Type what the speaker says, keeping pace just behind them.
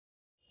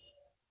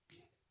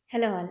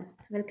Hello all,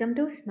 welcome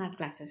to Smart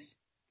Classes.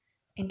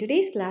 In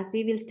today's class,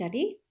 we will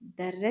study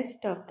the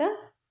rest of the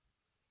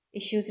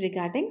issues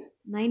regarding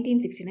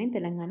 1969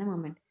 Telangana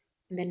movement.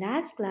 In the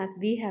last class,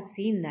 we have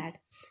seen that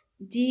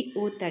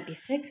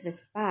GO36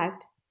 was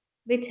passed,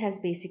 which has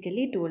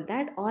basically told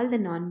that all the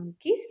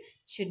non-monkeys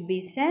should be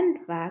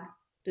sent back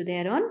to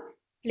their own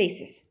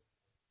places.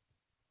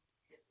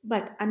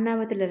 But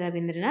Annavatala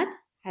Rabindranath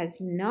has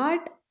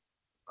not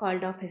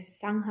called off his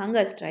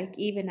hunger strike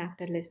even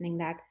after listening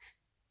that.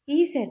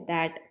 He said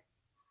that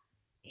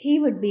he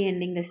would be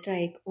ending the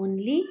strike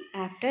only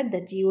after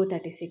the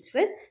GO36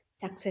 was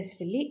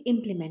successfully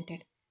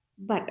implemented.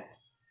 But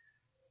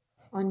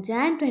on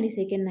Jan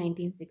 22nd,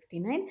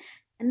 1969,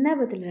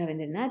 Annabathal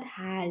Ravindranath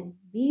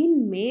has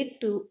been made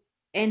to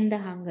end the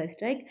hunger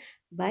strike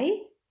by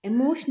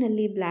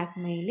emotionally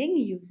blackmailing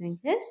using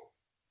his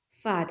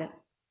father.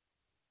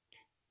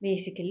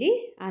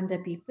 Basically,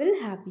 Andhra people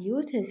have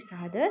used his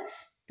father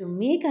to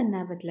make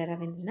Annabatla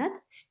Ravindranath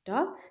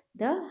stop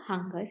the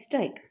hunger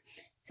strike.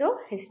 So,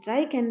 his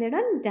strike ended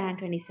on Jan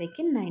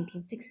 22nd,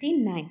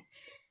 1969.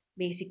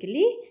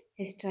 Basically,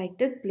 his strike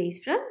took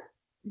place from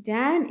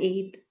Jan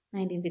 8th,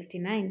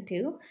 1969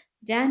 to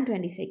Jan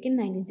 22nd,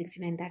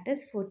 1969, that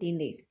is 14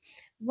 days.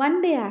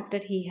 One day after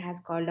he has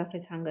called off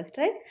his hunger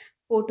strike,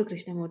 Potu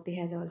Krishnamurti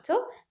has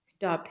also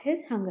stopped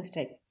his hunger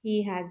strike.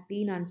 He has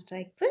been on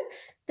strike for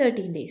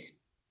 13 days.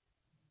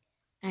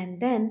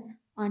 And then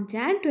on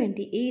Jan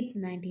 28th,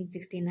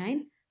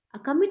 1969, a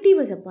committee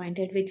was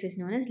appointed which was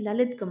known as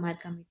Lalit Kumar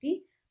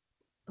Committee,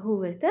 who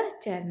was the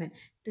chairman,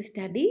 to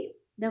study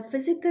the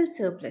physical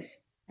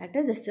surplus. That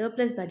is the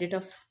surplus budget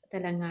of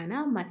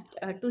Telangana must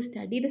to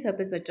study the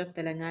surplus budget of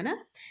Telangana.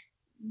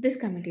 This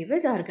committee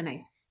was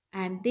organized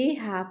and they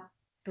have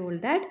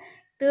told that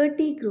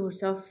 30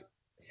 crores of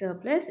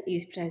surplus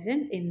is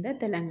present in the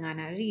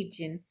Telangana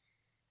region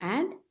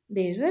and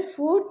there were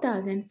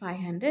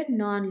 4,500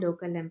 non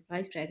local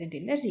employees present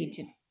in the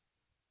region.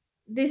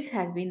 This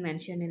has been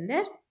mentioned in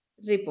their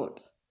report.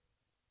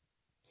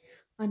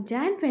 On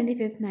Jan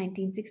 25th,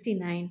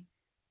 1969,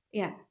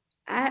 yeah,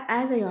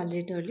 as I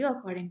already told you,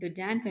 according to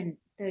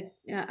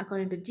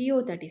according to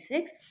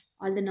GO36,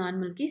 all the non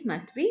mulkis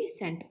must be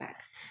sent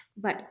back.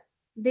 But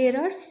there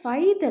are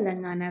five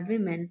Telangana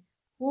women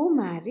who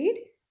married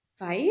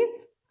five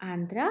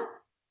Andhra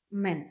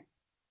men.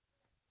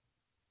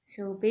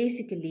 So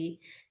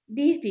basically,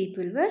 these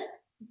people were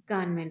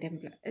government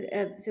employees.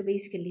 So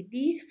basically,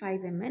 these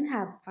five women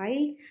have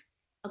filed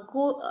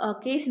a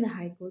case in the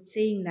High Court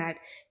saying that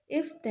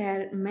if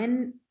their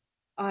men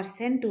are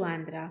sent to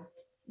Andhra,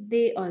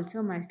 they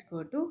also must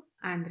go to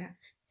Andhra.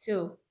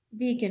 So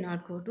we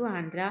cannot go to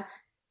Andhra,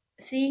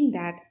 seeing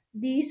that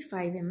these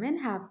five women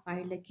have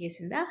filed a case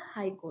in the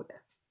High Court.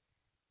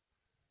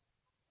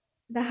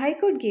 The High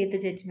Court gave the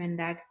judgment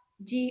that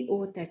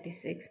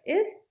GO36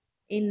 is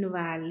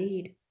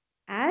invalid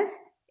as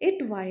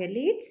it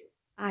violates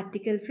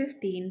Article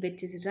 15,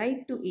 which is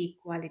right to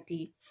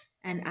equality,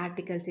 and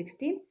Article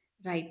 16,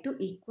 right to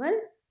equal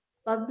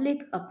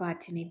public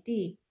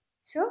opportunity.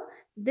 So,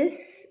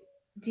 this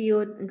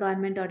GO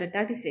Government Order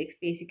 36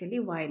 basically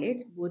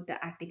violates both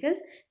the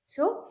articles.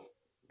 So,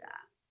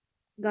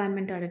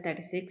 Government Order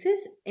 36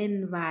 is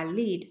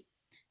invalid.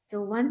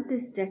 So, once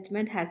this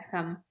judgment has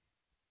come,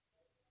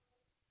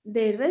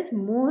 there was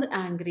more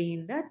angry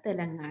in the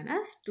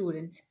Telangana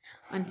students.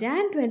 On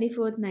Jan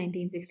 24th,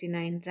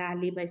 1969,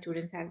 rally by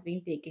students has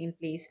been taking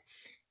place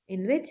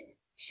in which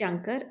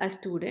Shankar, a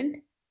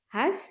student,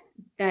 has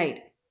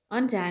died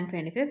on Jan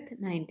 25th,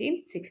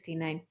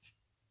 1969.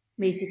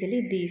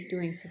 Basically, these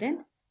two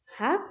incidents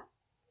have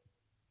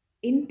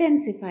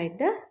intensified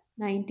the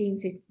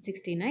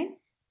 1969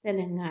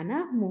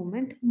 Telangana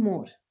movement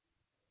more.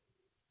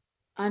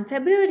 On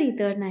February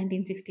 3rd,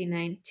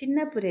 1969,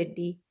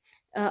 Chinnapureddy,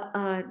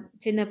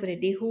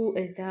 who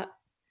is the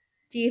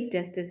Chief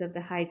Justice of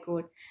the High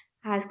Court,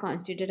 has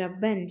constituted a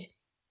bench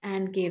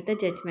and gave the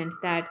judgments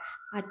that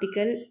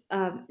Article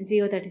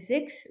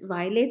 036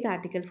 violates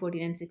Article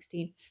 14 and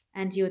 16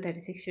 and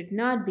 036 should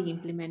not be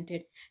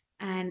implemented.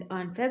 And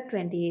on Feb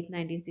 28,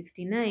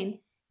 1969,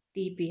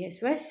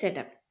 TPS was set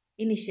up.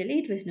 Initially,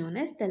 it was known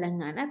as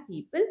Telangana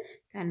People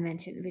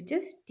Convention, which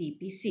is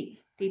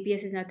TPC.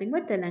 TPS is nothing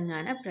but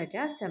Telangana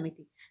Praja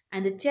Samiti.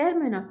 And the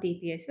chairman of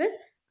TPS was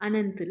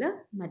Anantula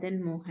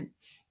Madan Mohan.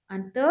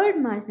 On 3rd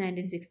March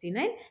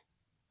 1969,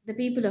 the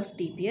people of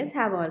TPS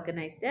have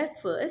organized their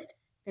first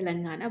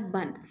Telangana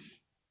Bandh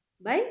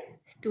by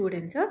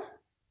students of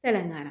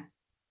Telangana.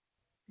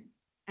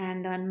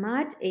 And on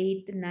March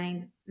 8th,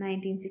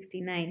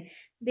 1969,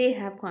 they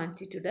have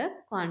constituted a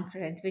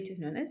conference which is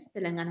known as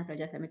Telangana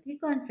Praja Samiti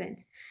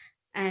Conference.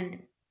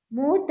 And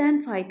more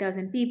than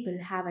 5,000 people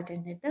have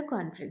attended the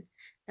conference.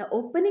 The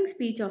opening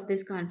speech of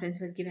this conference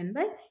was given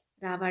by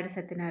Ravada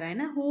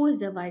Satyanarayana, who is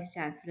the Vice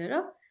Chancellor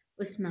of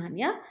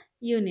Usmania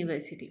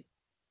University.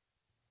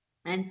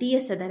 And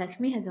T.S.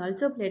 Sadalakshmi has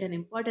also played an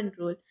important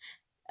role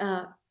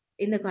uh,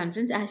 in the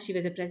conference as she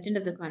was the president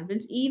of the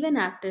conference even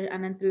after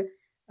Anantala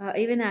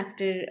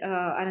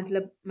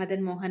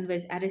Madan Mohan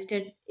was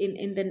arrested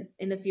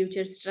in the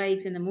future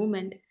strikes in the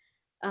movement.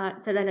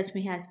 Sada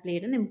Lakshmi has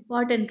played an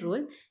important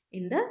role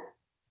in the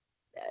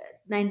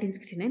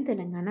 1969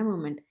 Telangana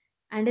movement.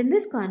 And in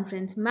this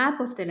conference, map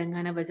of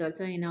Telangana was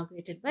also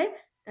inaugurated by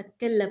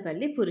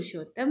Takkellapalli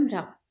Purushottam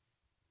Rao.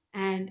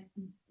 And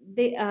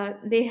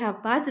they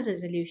have passed a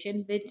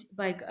resolution which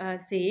by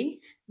saying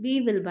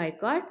we will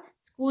boycott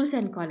schools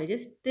and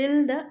colleges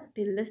till the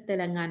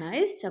Telangana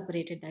is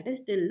separated. That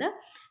is till the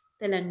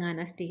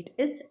Telangana state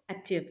is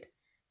achieved.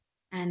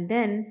 And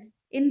then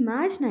in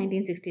March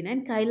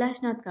 1969,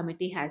 Kailashnath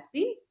Committee has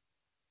been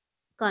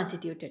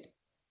constituted.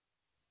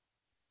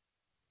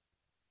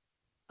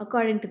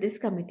 According to this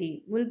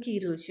committee,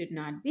 Mulki rules should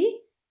not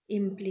be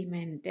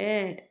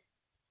implemented.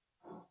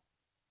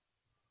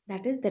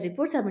 That is, the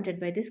report submitted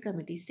by this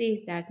committee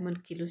says that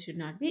Mulki rules should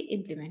not be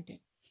implemented.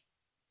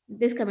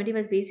 This committee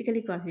was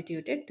basically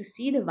constituted to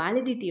see the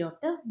validity of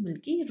the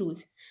Mulki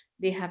rules.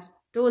 They have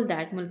told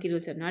that Mulki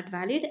rules are not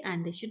valid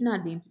and they should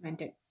not be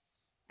implemented.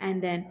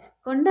 And then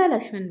Konda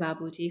Lakshman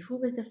Babuji, who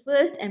was the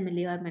first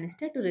MLA or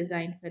minister to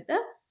resign for the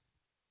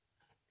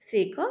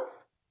sake of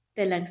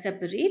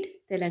separate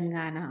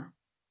Telangana.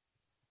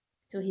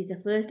 So he's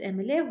the first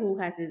MLA who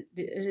has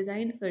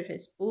resigned for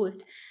his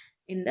post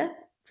in the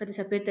for the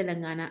separate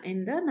Telangana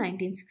in the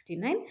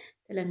 1969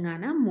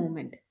 Telangana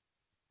movement.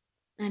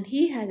 And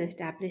he has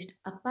established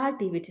a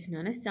party which is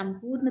known as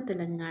Sampurna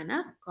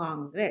Telangana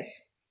Congress.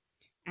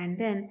 And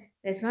then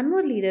there's one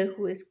more leader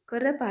who is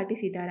Korrapati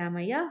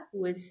Sitaramaya,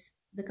 who is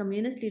the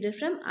communist leader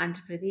from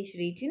Andhra Pradesh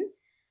region.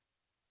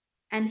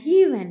 And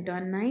he went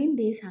on 9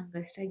 days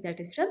hunger strike, that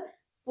is from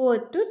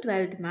 4th to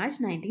 12th March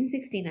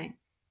 1969.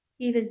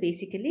 He was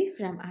basically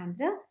from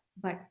Andhra,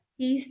 but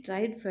he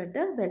strived for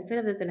the welfare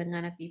of the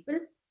Telangana people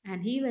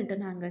and he went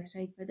on hunger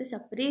strike for the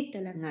separate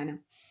Telangana.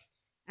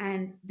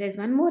 And there's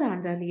one more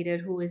Andhra leader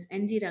who is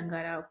N.G.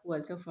 Rangarao who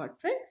also fought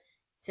for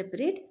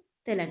separate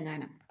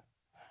Telangana.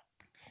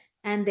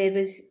 And there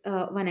was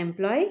one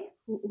employee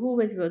who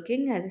was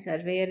working as a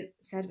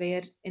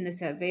surveyor in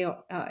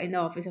the in the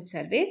office of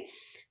survey.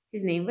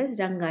 His name was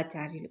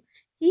Rangacharyu.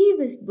 He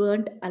was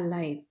burnt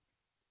alive.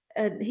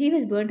 He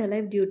was burnt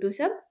alive due to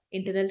some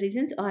internal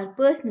reasons or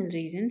personal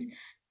reasons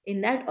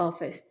in that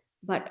office.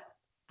 But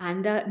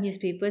Andhra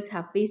newspapers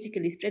have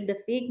basically spread the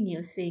fake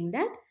news saying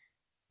that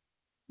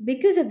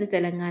because of the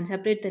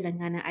separate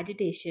Telangana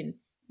agitation,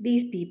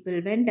 these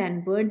people went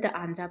and burnt the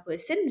Andhra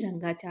person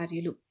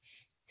Rangacharyu.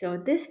 So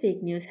this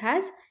fake news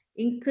has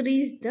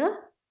increased the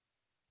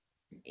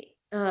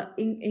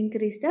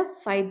increased the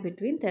fight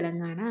between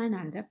Telangana and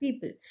Andhra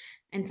people.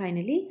 And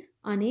finally,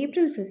 on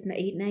April 5th,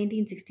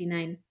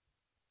 1969,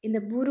 in the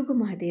Burugu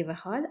Mahadeva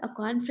Hall, a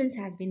conference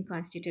has been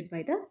constituted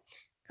by the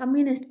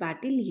Communist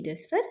Party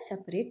leaders for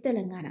separate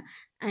Telangana.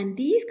 And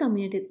these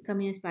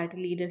Communist Party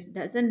leaders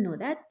doesn't know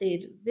that there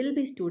will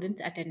be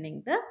students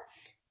attending the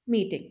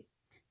meeting.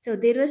 So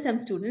there were some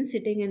students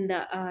sitting in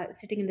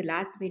the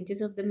last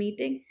benches of the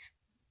meeting,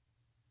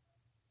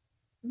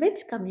 which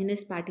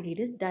Communist Party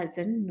leaders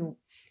doesn't know.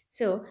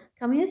 So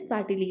Communist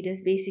Party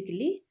leaders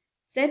basically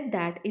said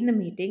that in the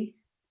meeting,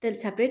 the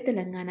separate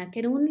Telangana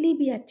can only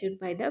be achieved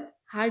by the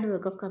hard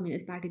work of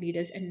Communist Party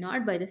leaders and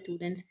not by the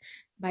students,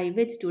 by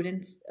which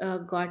students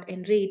got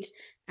enraged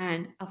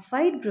and a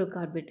fight broke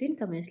out between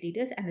Communist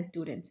leaders and the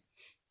students.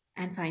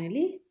 And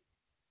finally,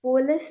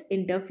 police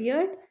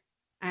interfered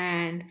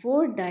and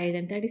 4 died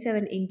and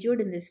 37 injured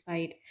in this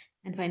fight.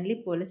 And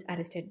finally, police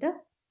arrested the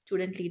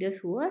student leaders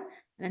who were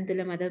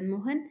Anantula Madan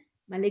Mohan,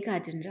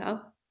 Mallikarjun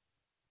Rao,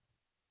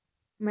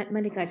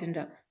 Mallikarjun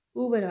Rao,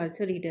 who were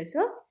also leaders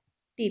of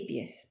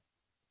TPS.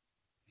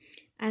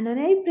 And on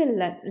April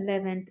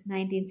 11th,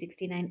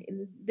 1969,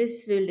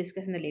 this we will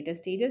discuss in the later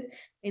stages,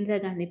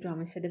 Indira Gandhi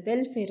promised for the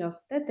welfare of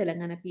the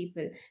Telangana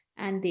people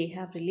and they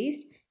have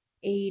released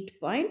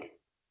 8-point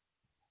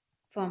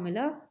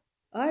formula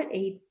or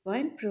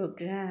 8-point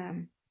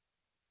program.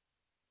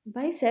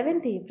 By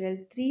 7th April,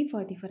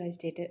 344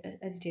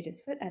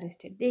 agitators were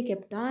arrested. They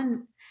kept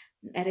on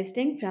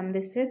arresting from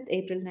this 5th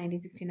April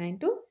 1969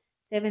 to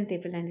 7th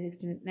April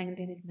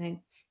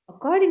 1969.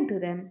 According to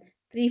them,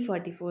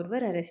 344 were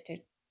arrested.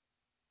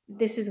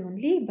 This is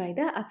only by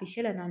the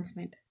official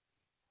announcement.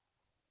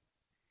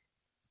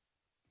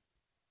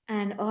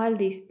 And all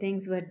these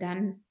things were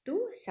done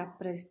to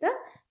suppress the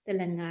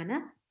Telangana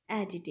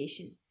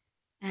agitation.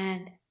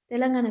 And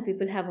Telangana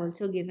people have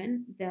also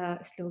given the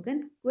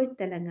slogan Quit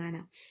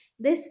Telangana.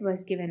 This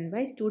was given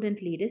by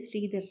student leader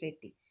Sridhar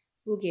Reddy,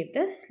 who gave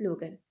the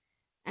slogan.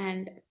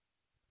 And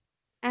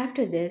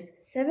after this,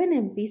 7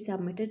 MPs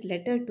submitted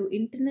letter to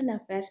Internal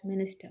Affairs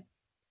Minister.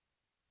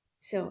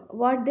 So,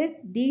 what did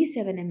these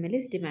 7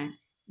 MLAs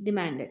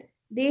demanded?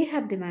 They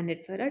have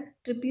demanded for a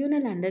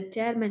tribunal under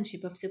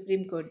chairmanship of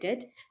Supreme Court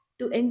judge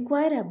to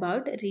inquire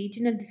about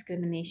regional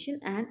discrimination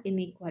and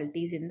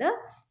inequalities in the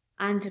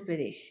Andhra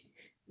Pradesh.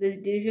 This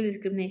regional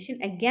discrimination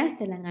against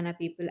Telangana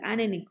people and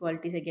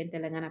inequalities against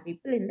Telangana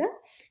people in the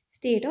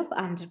state of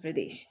Andhra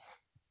Pradesh.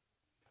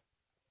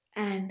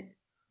 And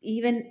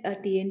even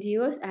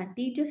TNGOs and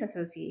Teachers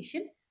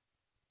Association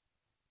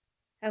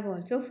have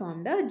also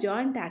formed a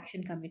joint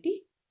action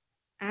committee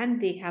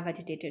and they have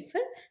agitated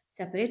for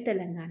separate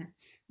Telangana.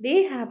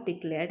 They have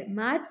declared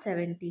March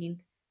 17th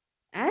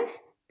as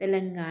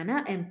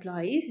Telangana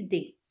Employees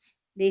Day.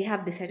 They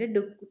have decided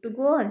to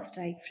go on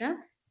strike from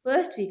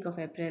first week of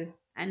April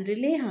and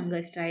relay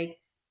hunger strike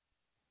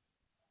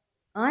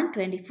on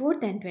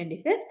 24th and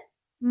 25th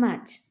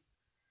March.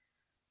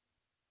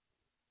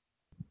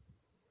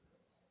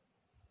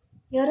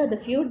 Here are the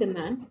few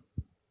demands.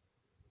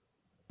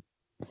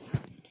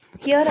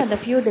 Here are the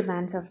few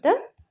demands of the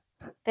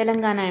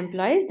Telangana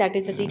employees, that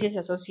is the Teachers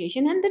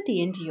Association and the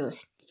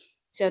TNGOs.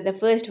 So the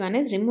first one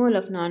is removal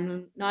of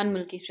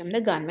non-mulkis from the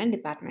government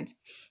departments.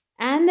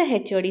 And the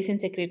HODs in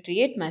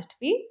secretariat must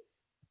be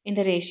in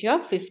the ratio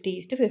of 50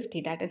 is to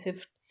 50. That is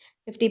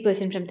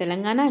 50% from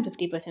Telangana and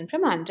 50%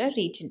 from Andhra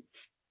region.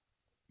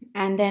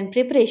 And then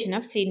preparation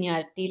of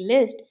seniority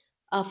list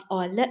of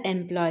all the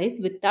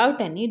employees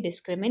without any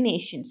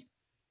discriminations.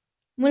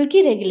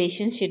 Mulki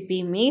regulations should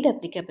be made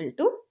applicable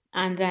to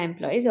Andhra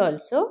employees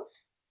also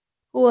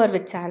who are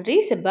with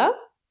salaries above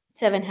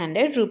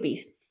 700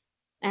 rupees.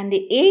 And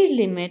the age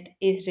limit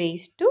is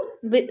raised to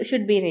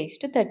should be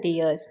raised to 30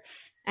 years.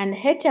 And the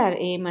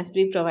HRA must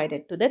be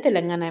provided to the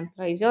Telangana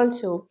employees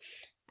also.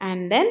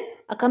 And then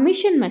a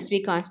commission must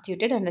be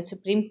constituted under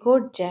Supreme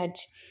Court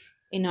judge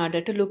in order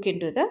to look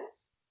into the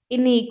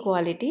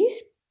inequalities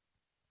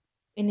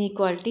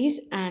inequalities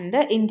and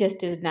the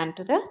injustice done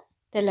to the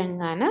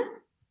Telangana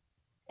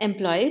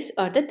employees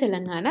or the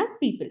Telangana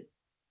people.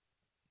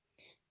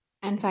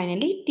 And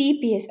finally,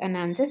 TPS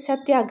announces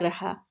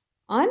Satyagraha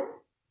on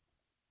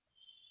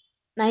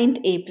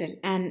 9th April,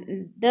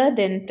 and the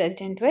then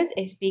president was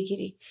S.B.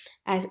 Giri.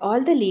 As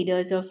all the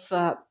leaders of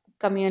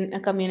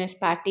Communist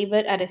Party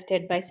were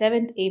arrested by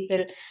 7th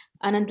April,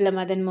 Anantala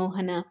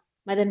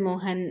Madan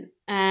Mohan,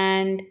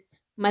 and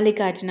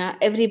Mallikarjuna,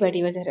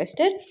 everybody was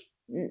arrested.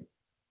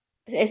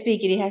 S.B.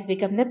 Giri has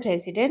become the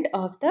president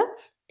of the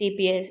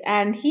TPS,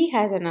 and he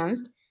has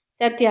announced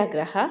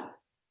Satyagraha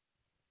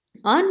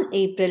on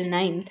April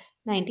 9th,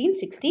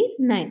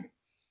 1969.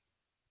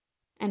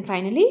 And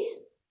finally,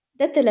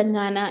 the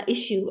Telangana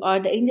issue or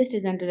the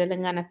injustice done to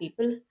Telangana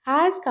people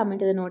has come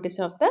into the notice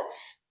of the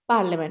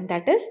parliament,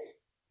 that is,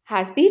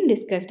 has been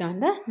discussed on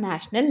the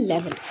national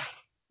level.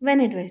 When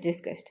it was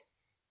discussed,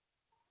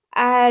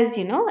 as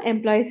you know,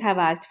 employees have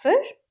asked for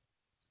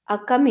a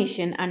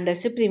commission under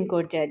Supreme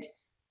Court judge.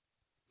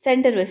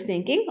 Center was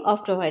thinking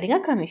of providing a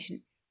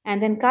commission.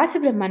 And then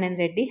Kasubramanian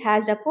Reddy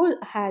has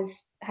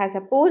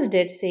opposed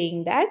it,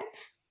 saying that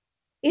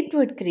it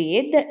would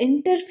create the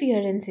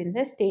interference in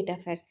the state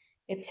affairs.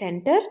 If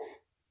center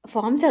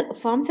forms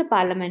a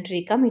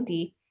parliamentary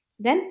committee,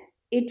 then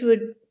it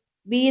would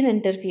be an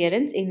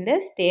interference in the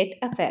state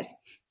affairs.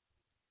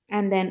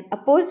 And then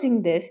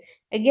opposing this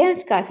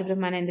against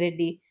Kasubramanian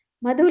Reddy,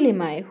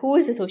 Madhulimai, who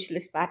is a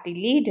Socialist Party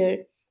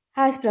leader,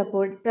 has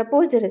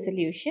proposed a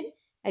resolution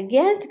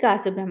against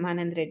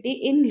Kasubramanian Reddy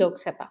in Lok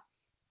Sabha,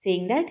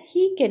 saying that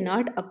he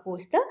cannot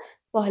oppose the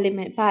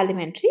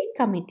parliamentary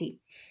committee.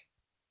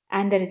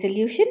 And the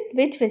resolution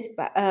which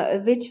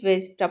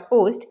was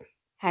proposed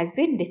has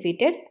been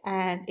defeated,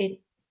 and it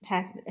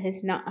has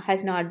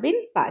not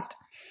been passed.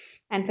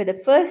 And for the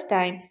first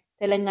time,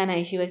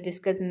 Telangana issue was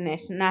discussed in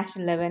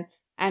national level,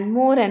 and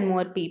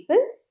more people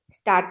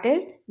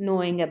started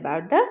knowing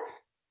about the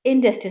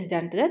injustice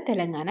done to the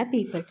Telangana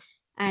people.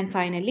 And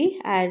finally,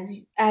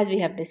 as we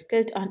have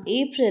discussed, on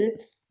April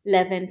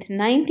 11th,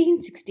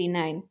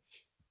 1969,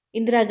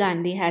 Indira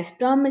Gandhi has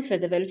promised for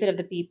the welfare of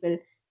the people,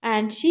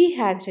 and she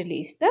has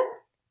released the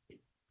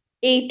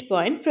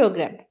 8-point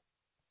program.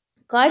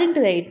 According to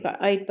the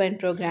 8-point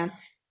program,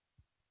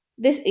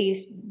 this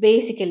is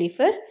basically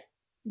for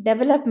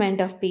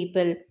development of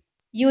people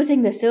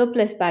using the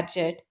surplus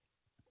budget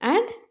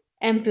and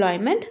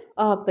employment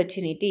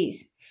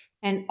opportunities.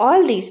 And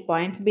all these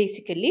points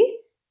basically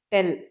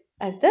tell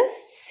us the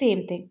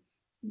same thing.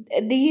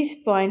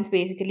 These points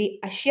basically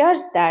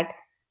assures that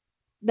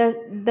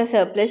the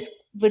surplus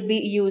would be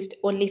used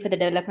only for the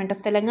development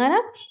of Telangana,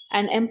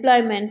 and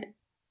employment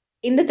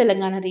in the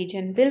Telangana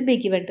region will be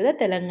given to the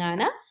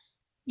Telangana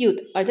youth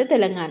or the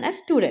Telangana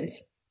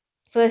students.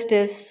 First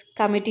is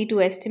committee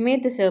to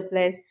estimate the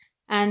surplus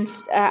and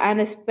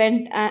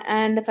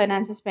the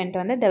finances spent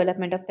on the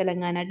development of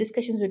Telangana.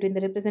 Discussions between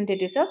the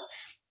representatives of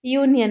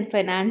Union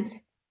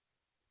Finance,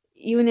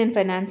 Union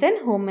Finance and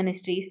Home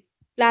Ministries,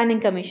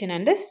 Planning Commission,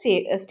 and the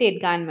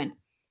state government.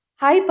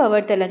 High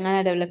powered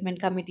Telangana Development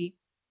Committee,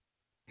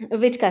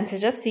 which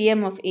consists of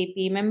CM of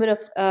AP, member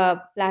of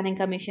Planning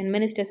Commission,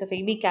 ministers of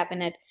AB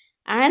Cabinet,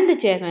 and the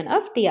chairman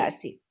of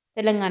TRC,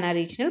 Telangana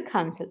Regional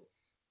Council.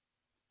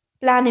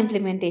 Plan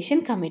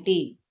Implementation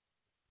Committee.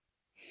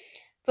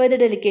 Further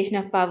delegation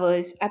of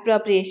powers,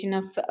 appropriation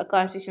of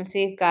constitutional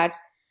safeguards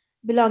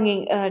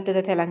belonging to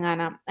the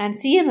Telangana. And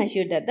CM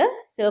assured that the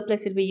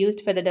surplus will be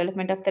used for the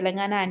development of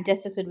Telangana and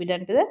justice will be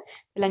done to the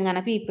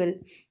Telangana people.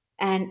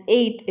 And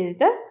 8 is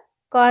the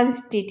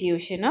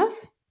constitution of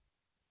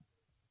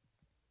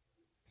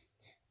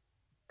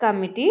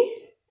committee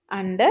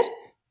under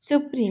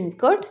Supreme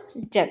Court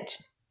judge.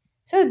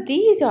 So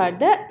these are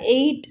the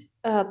 8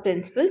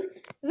 principles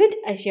which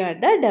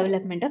assured the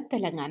development of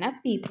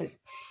Telangana people.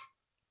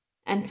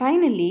 And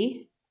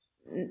finally,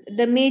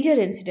 the major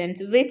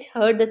incidents which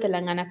hurt the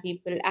Telangana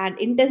people and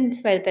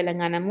intensified the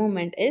Telangana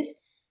movement is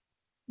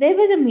there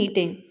was a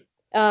meeting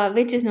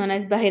which is known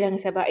as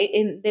Bahiranga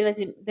Sabha.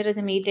 There was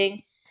a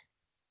meeting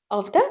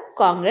of the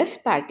Congress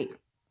party.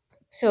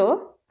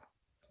 So,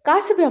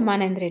 Kasu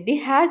Brahmanand Reddy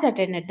has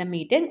attended the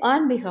meeting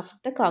on behalf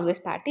of the Congress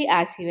party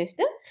as he was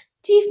the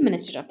chief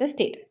minister of the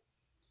state.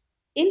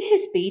 In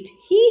his speech,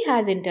 he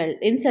has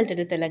insulted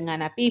the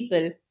Telangana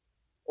people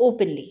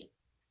openly.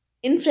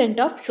 In front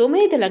of so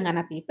many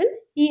Telangana people,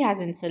 he has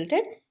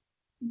insulted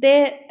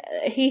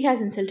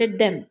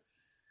them,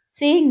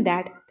 saying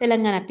that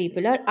Telangana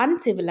people are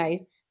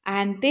uncivilized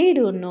and they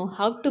don't know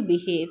how to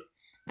behave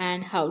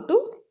and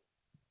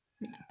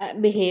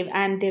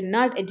they're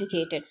not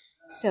educated.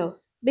 So,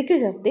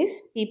 because of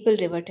this, people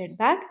reverted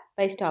back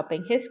by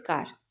stopping his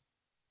car,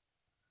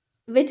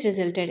 which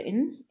resulted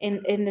in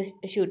the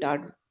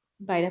shootout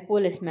by the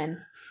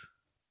policemen,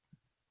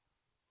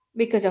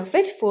 because of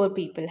which four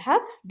people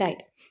have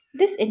died.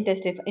 This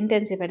intensified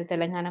the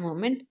Telangana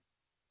movement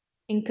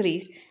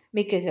increased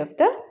because of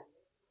the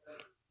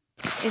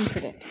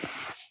incident.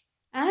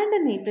 And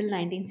in April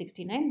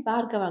 1969,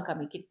 Bhargava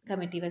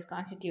committee was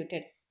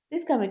constituted.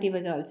 This committee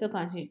was also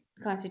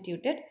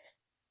constituted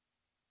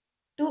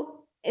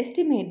to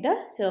estimate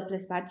the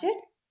surplus budget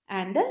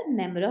and the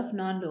number of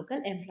non-local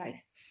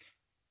employees.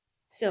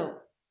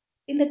 So,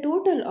 in the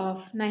total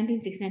of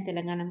 1969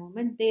 Telangana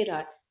movement, there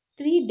are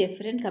three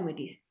different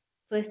committees.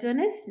 First one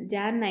is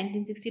Jan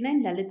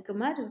 1969 Lalit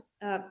Kumar.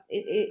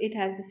 It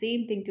has the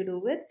same thing to do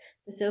with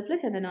the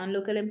surplus and the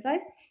non-local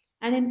employees.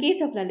 And in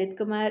case of Lalit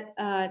Kumar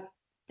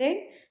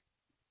thing,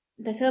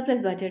 the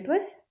surplus budget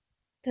was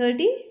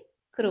 30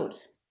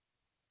 crores.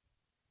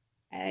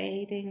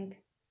 I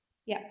think,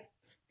 yeah,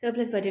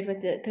 surplus budget was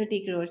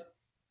 30 crores.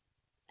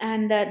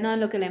 And the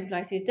non-local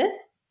employees is the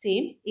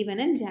same even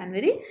in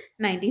January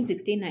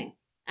 1969.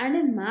 And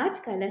in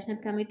March,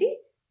 Kailashnath Committee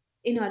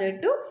in order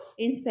to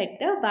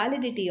inspect the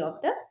validity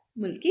of the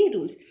Mulki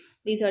rules.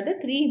 These are the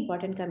three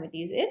important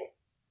committees in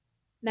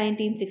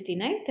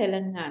 1969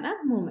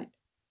 Telangana movement.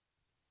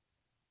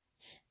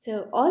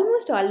 So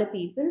almost all the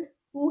people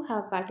who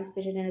have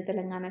participated in the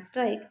Telangana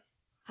strike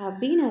have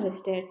been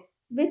arrested,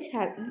 which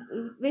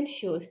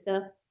shows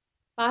the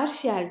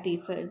partiality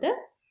for the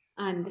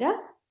Andhra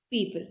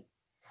people.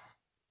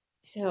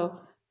 So,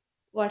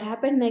 what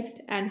happened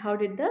next and how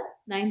did the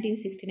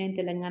 1969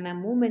 Telangana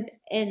movement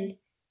end?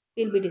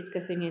 We'll be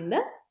discussing in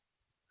the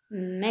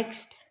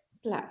next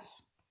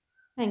class.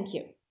 Thank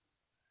you.